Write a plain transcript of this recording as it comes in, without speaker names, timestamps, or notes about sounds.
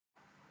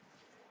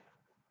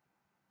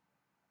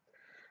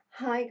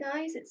Hi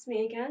guys, it's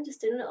me again.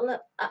 Just a little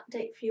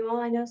update for you all.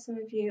 I know some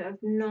of you have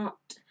not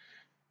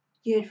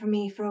heard from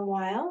me for a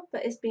while,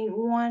 but it's been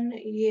 1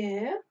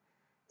 year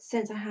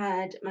since I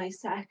had my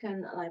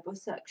second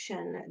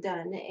liposuction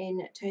done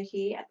in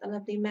Turkey at the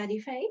lovely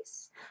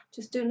Medi-Face.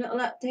 Just doing a little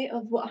update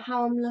of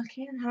how I'm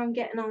looking and how I'm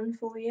getting on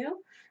for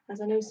you,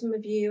 as I know some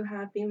of you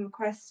have been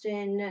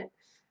requesting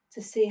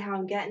to see how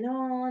I'm getting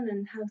on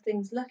and how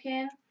things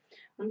looking.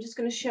 I'm just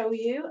going to show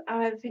you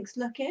how everything's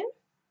looking.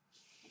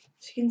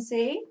 As you can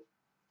see,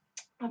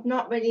 I've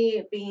not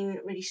really been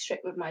really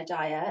strict with my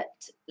diet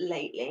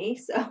lately,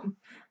 so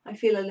I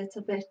feel a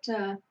little bit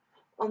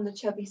on the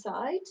chubby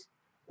side.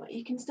 But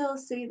you can still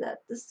see that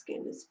the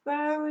skin is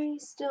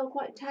still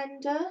quite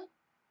tender.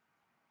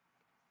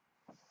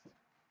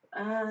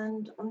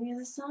 And on the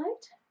other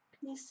side,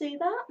 can you see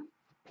that?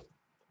 I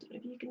don't know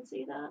if you can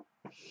see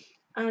that.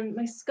 And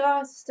my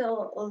scars are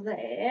still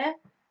there,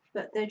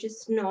 but they're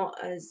just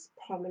not as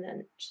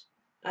prominent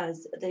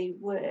as they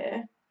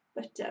were.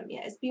 But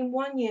yeah, it's been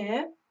 1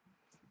 year,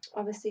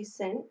 obviously,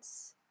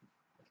 since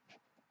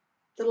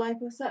the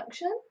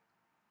liposuction.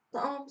 The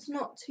arm's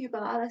not too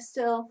bad.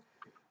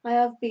 I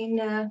have been,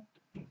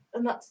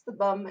 and that's the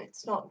bum.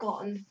 It's not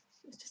gotten.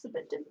 It's just a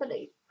bit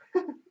dimply.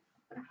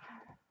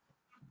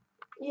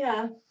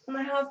 Yeah, and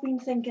I have been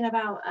thinking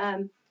about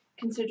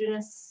considering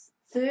a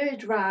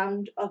third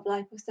round of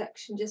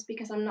liposuction just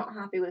because I'm not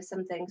happy with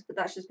some things, but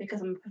that's just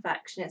because I'm a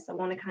perfectionist. I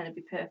want to kind of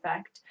be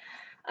perfect.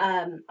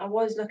 I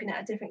was looking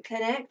at a different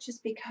clinic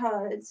just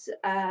because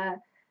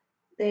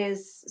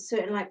there's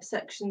certain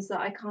liposuctions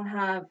that I can't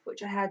have,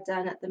 which I had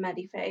done at the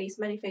Medi-Face.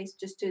 Medi-Face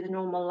just do the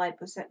normal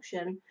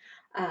liposuction,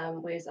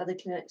 whereas other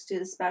clinics do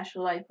the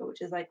special lipo,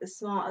 which is like the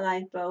smarter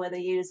lipo, where they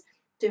use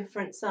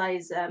different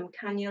size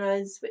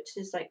cannulas, which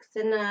is like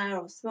thinner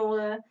or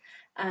smaller.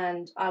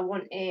 And I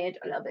wanted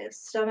a little bit of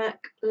stomach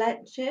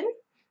lension,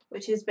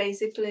 which is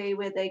basically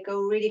where they go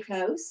really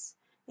close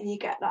and you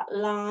get that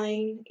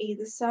line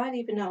either side,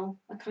 even though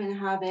I kind of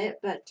have it,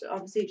 but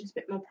obviously just a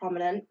bit more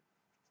prominent.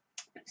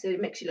 So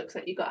it makes you look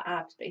like you've got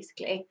abs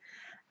basically.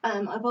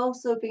 I've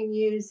also been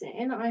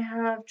using, I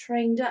have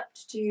trained up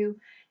to do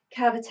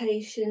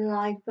cavitation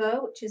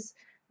lipo,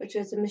 which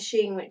is a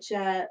machine which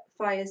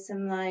fires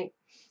some like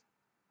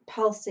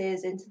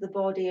pulses into the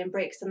body and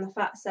breaks down the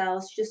fat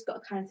cells. You just got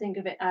to kind of think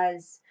of it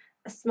as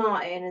a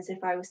Smartie, as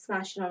if I was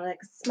smashing on like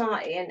a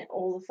Smartie, and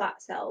all the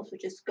fat cells would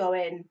just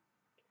going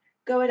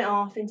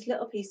off into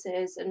little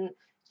pieces, and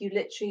you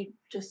literally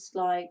just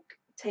like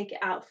take it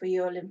out for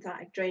your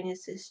lymphatic drainage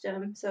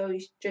system. So you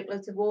drink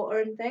loads of water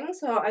and things.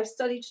 So I've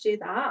studied to do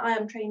that. I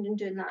am trained in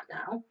doing that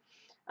now.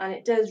 And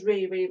it does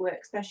really work,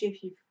 especially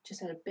if you've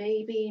just had a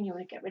baby and you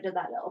want to get rid of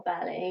that little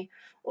belly,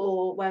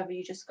 or whether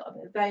you just got a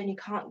bit of belly and you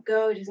can't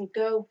go, it doesn't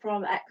go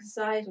from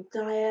exercise or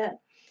diet.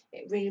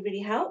 It really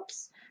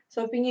helps.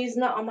 So I've been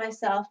using that on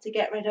myself to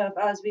get rid of,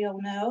 as we all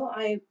know,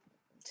 I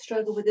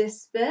struggle with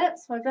this bit.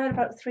 So I've done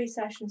about 3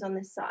 sessions on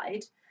this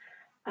side.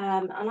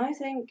 And I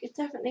think it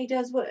definitely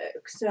does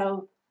work.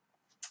 So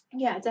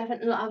yeah,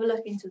 definitely have a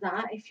look into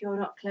that if you're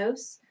not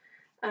close.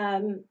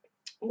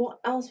 What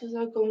else was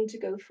I going to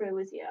go through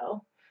with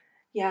you?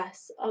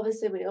 Yes,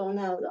 obviously we all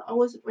know that I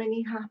wasn't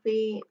really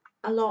happy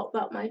a lot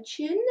about my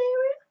chin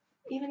area,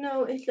 even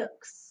though it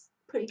looks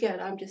pretty good.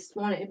 I just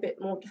want it a bit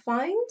more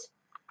defined,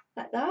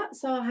 like that.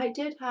 So I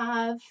did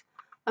have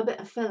a bit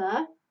of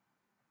filler,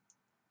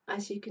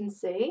 as you can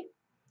see,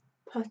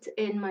 put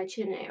in my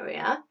chin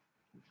area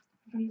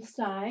from the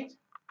side.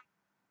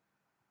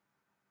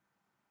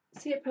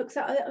 See, it pokes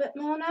out a little bit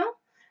more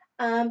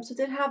now. So I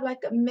did have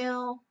like a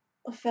mil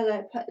of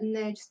filler put in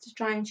there just to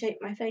try and shape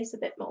my face a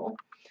bit more.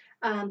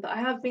 But I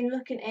have been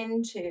looking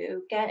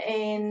into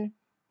getting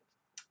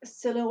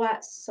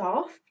Silhouette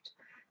Soft.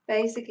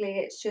 Basically,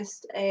 it's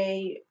just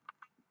a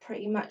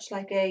pretty much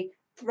like a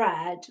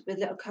thread with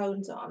little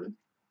cones on.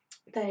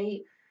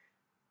 They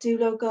do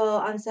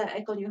local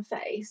anesthetic on your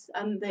face,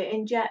 and they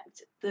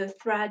inject the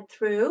thread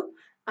through,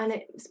 and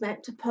it's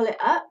meant to pull it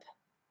up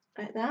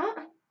like that.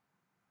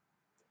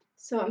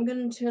 So I'm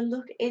going to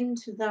look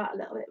into that a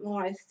little bit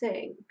more, I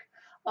think.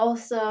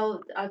 Also,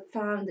 I've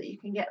found that you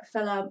can get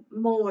filler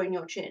more in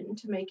your chin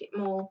to make it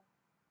more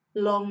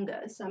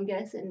longer. So I'm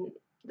guessing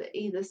the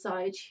either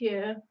side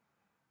here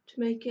to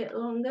make it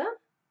longer.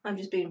 I'm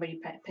just being really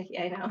picky,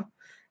 I know.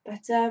 But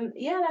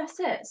yeah, that's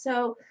it.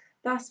 So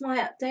that's my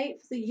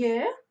update for the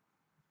year.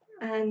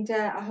 And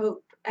I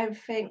hope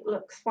everything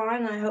looks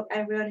fine. I hope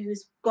everyone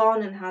who's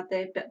gone and had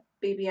their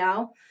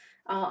BBL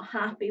are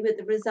happy with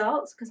the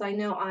results, because I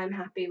know I'm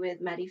happy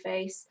with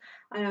Medi-Face.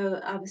 I know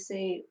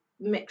obviously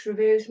mixed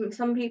reviews from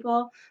some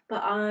people,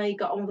 but I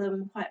got on with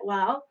them quite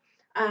well.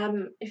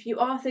 If you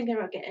are thinking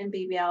about getting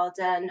BBL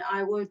done,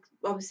 I would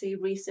obviously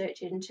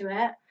research into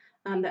it.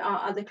 There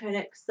are other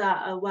clinics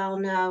that are well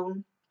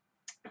known,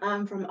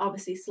 from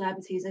obviously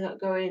celebrities that are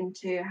going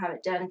to have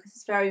it done, because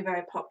it's very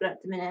popular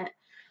at the minute.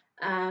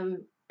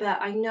 But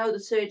I know the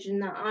surgeon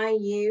that I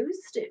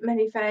used at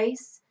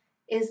Medi-Face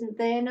isn't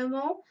there no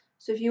more.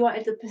 So if you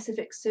wanted the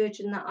specific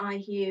surgeon that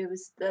I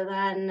used,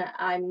 then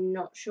I'm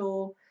not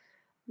sure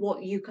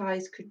what you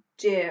guys could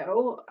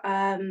do.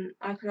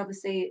 I could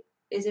obviously,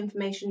 his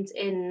information's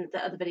in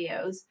the other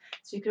videos,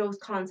 so you could always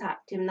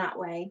contact him that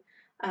way.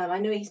 I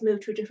know he's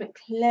moved to a different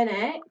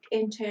clinic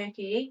in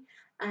Turkey,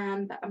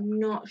 but I'm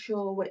not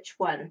sure which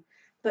one.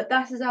 But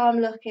that is how I'm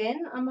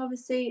looking.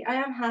 I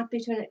am happy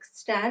to an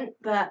extent,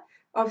 but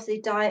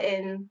obviously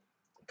dieting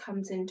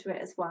comes into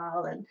it as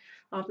well, and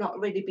I've not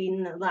really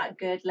been that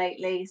good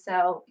lately,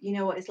 so you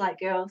know what it's like,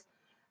 girls.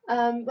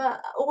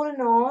 But all in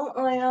all,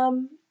 I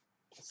am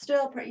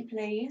still pretty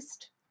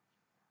pleased.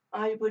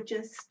 I would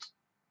just,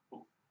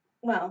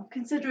 well,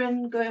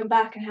 considering going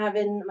back and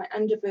having my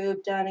under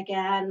boob done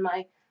again,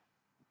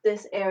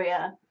 this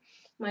area,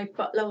 my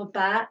lower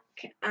back,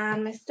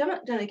 and my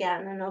stomach done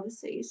again, and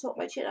obviously sort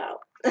my chin out.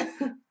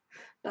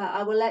 But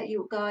I will let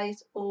you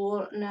guys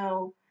all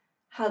know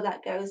how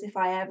that goes if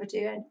I ever do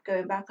end up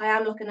going back. I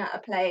am looking at a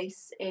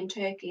place in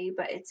Turkey,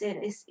 but it's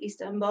in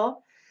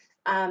Istanbul,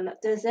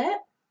 that does it,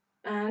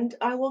 and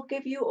I will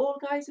give you all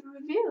guys a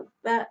review.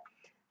 But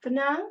for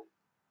now,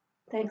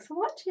 thanks for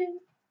watching.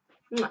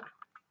 Mwah.